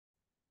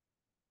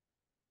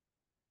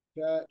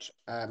Church.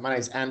 My name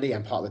is Andy.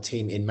 I'm part of the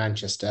team in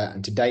Manchester,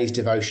 and today's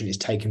devotion is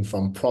taken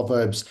from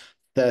Proverbs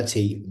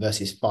 30,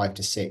 verses 5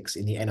 to 6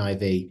 in the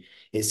NIV.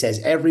 It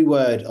says, "Every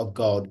word of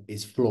God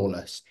is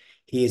flawless.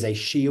 He is a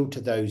shield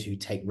to those who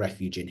take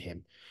refuge in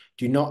him.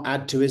 Do not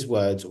add to his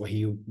words, or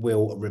he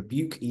will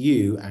rebuke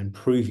you and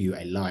prove you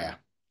a liar."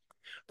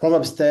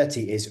 Proverbs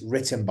 30 is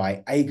written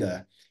by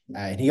Agur,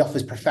 and he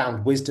offers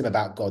profound wisdom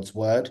about God's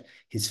word,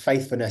 his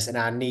faithfulness, and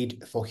our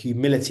need for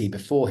humility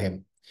before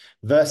him.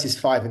 Verses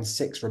 5 and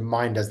 6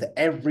 remind us that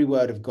every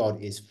word of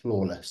God is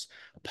flawless,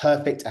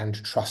 perfect, and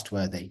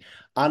trustworthy,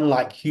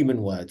 unlike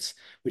human words,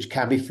 which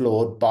can be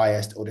flawed,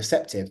 biased, or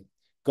deceptive.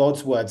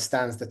 God's word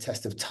stands the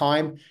test of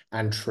time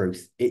and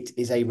truth. It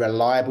is a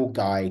reliable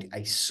guide,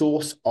 a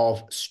source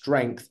of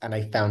strength, and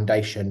a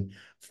foundation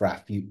for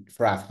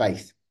our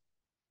faith.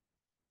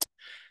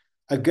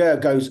 Agur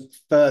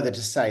goes further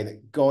to say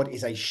that God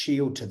is a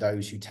shield to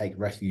those who take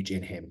refuge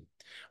in him.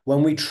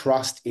 When we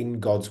trust in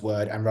God's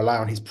word and rely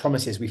on his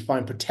promises, we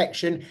find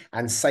protection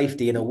and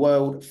safety in a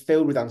world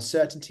filled with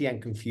uncertainty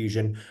and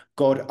confusion.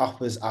 God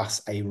offers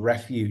us a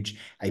refuge,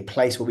 a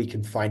place where we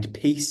can find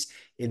peace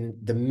in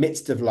the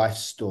midst of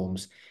life's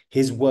storms.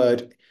 His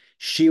word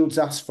shields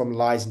us from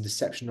lies and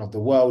deception of the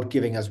world,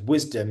 giving us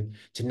wisdom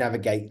to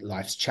navigate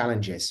life's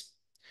challenges.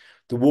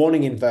 The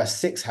warning in verse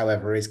 6,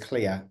 however, is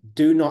clear.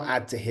 Do not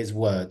add to his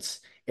words.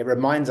 It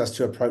reminds us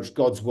to approach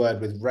God's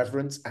word with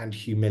reverence and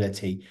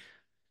humility.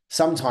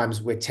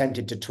 Sometimes we're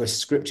tempted to twist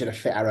scripture to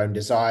fit our own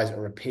desires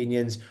or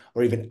opinions,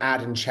 or even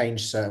add and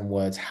change certain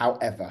words.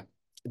 However,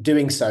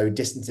 doing so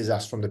distances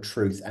us from the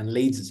truth and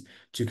leads us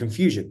to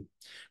confusion.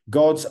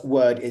 God's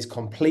word is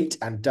complete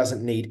and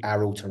doesn't need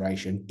our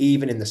alteration,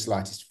 even in the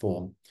slightest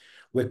form.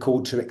 We're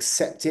called to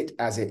accept it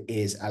as it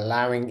is,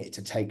 allowing it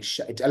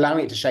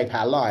to shape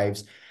our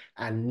lives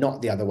and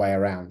not the other way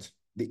around.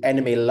 The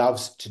enemy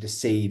loves to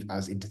deceive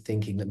us into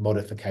thinking that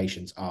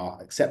modifications are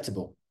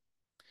acceptable.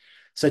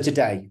 So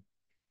today,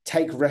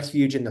 take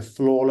refuge in the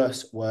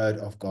flawless word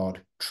of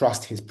God.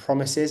 Trust his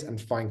promises and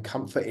find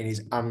comfort in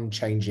his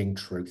unchanging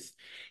truth.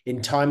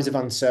 In times of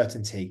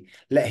uncertainty,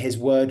 let his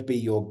word be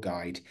your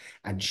guide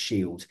and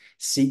shield.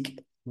 Seek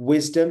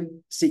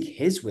wisdom, seek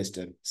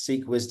wisdom,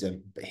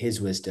 but his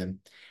wisdom,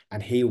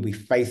 and he will be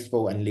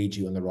faithful and lead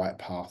you on the right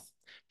path.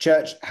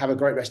 Church, have a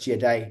great rest of your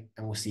day,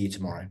 and we'll see you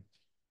tomorrow.